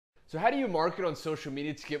So how do you market on social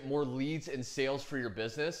media to get more leads and sales for your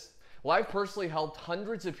business? Well, I've personally helped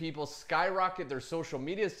hundreds of people skyrocket their social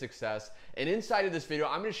media success, and inside of this video,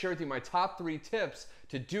 I'm going to share with you my top 3 tips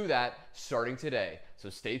to do that starting today. So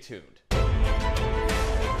stay tuned.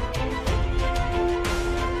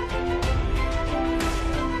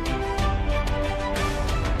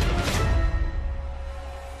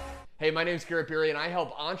 Hey, my name is Garrett Berry, and I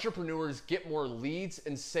help entrepreneurs get more leads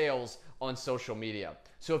and sales on social media.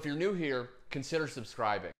 So if you're new here, consider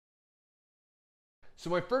subscribing. So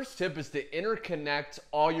my first tip is to interconnect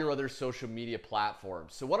all your other social media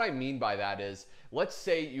platforms. So what I mean by that is, let's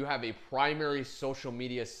say you have a primary social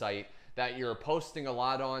media site that you're posting a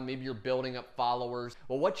lot on, maybe you're building up followers.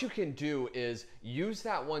 Well, what you can do is use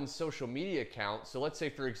that one social media account. So let's say,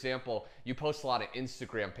 for example, you post a lot of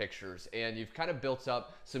Instagram pictures and you've kind of built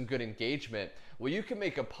up some good engagement. Well, you can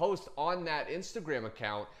make a post on that Instagram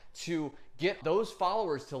account to get those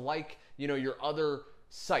followers to like, your other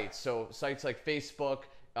sites. So sites like Facebook,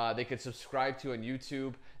 they can subscribe to on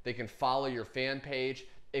YouTube, they can follow your fan page,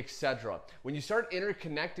 etc. When you start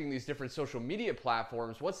interconnecting these different social media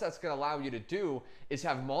platforms, what that's going to allow you to do is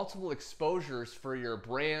have multiple exposures for your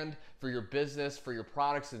brand, for your business, for your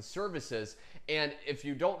products and services. And if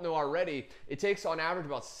you don't know already, it takes on average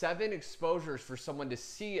about 7 exposures for someone to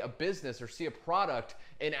see a business or see a product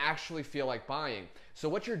and actually feel like buying. So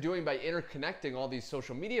what you're doing by interconnecting all these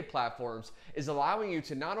social media platforms is allowing you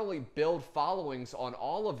to not only build followings on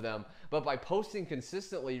all of them, but by posting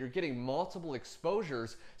consistently, you're getting multiple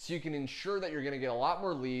exposures so you can ensure that you're going to get a lot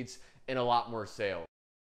more leads and a lot more sales.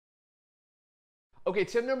 Okay,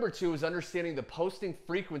 tip number 2 is understanding the posting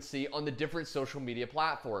frequency on the different social media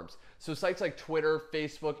platforms. So sites like Twitter,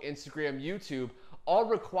 Facebook, Instagram, YouTube all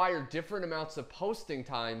require different amounts of posting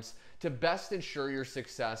times to best ensure your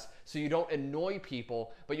success so you don't annoy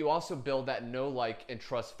people, but you also build that know, like, and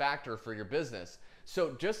trust factor for your business.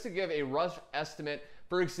 So just to give a rough estimate,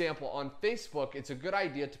 for example, on Facebook, it's a good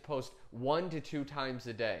idea to post 1 to 2 times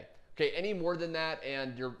a day. Okay, any more than that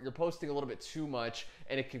and you're posting a little bit too much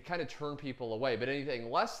and it can kind of turn people away, but anything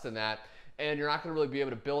less than that and you're not going to really be able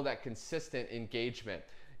to build that consistent engagement.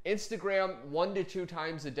 Instagram, 1 to 2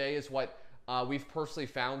 times a day is what we've personally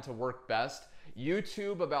found to work best.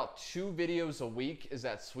 YouTube, about 2 videos a week is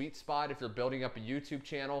that sweet spot if you're building up a YouTube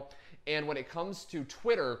channel. And when it comes to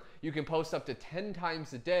Twitter, you can post up to 10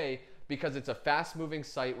 times a day because it's a fast moving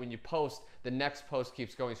site. When you post, the next post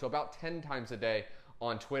keeps going. So about 10 times a day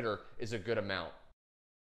on Twitter is a good amount.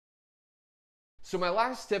 So my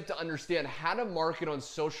last tip to understand how to market on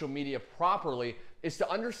social media properly is to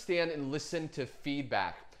understand and listen to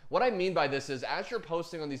feedback. What I mean by this is, as you're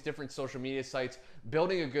posting on these different social media sites,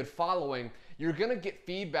 building a good following, you're gonna get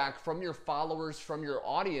feedback from your followers, from your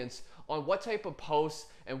audience on what type of posts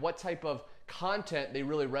and what type of content they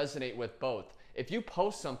really resonate with both. If you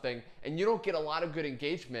post something and you don't get a lot of good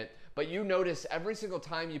engagement, but you notice every single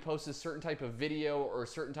time you post a certain type of video or a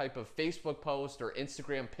certain type of Facebook post or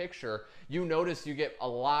Instagram picture, you notice you get a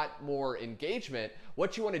lot more engagement,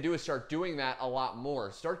 what you want to do is start doing that a lot more.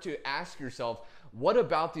 Start to ask yourself, what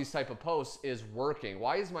about these type of posts is working?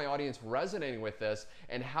 Why is my audience resonating with this?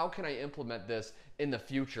 And how can I implement this in the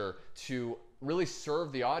future to really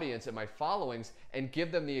serve the audience and my followings and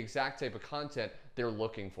give them the exact type of content they're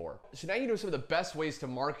looking for? So now you know some of the best ways to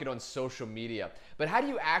market on social media, but how do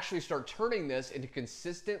you actually start turning this into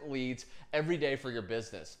consistent leads every day for your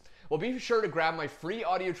business? Well, be sure to grab my free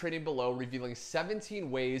audio training below revealing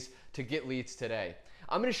 17 ways to get leads today.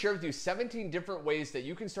 I'm going to share with you 17 different ways that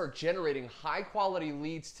you can start generating high quality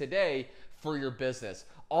leads today for your business.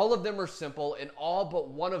 All of them are simple and all but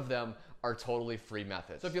one of them are totally free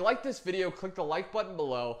methods. So if you like this video, click the like button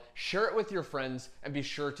below, share it with your friends, and be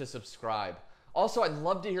sure to subscribe. Also, I'd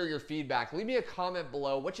love to hear your feedback. Leave me a comment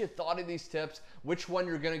below what you thought of these tips, which one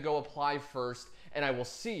you're going to go apply first, and I will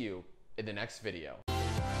see you in the next video.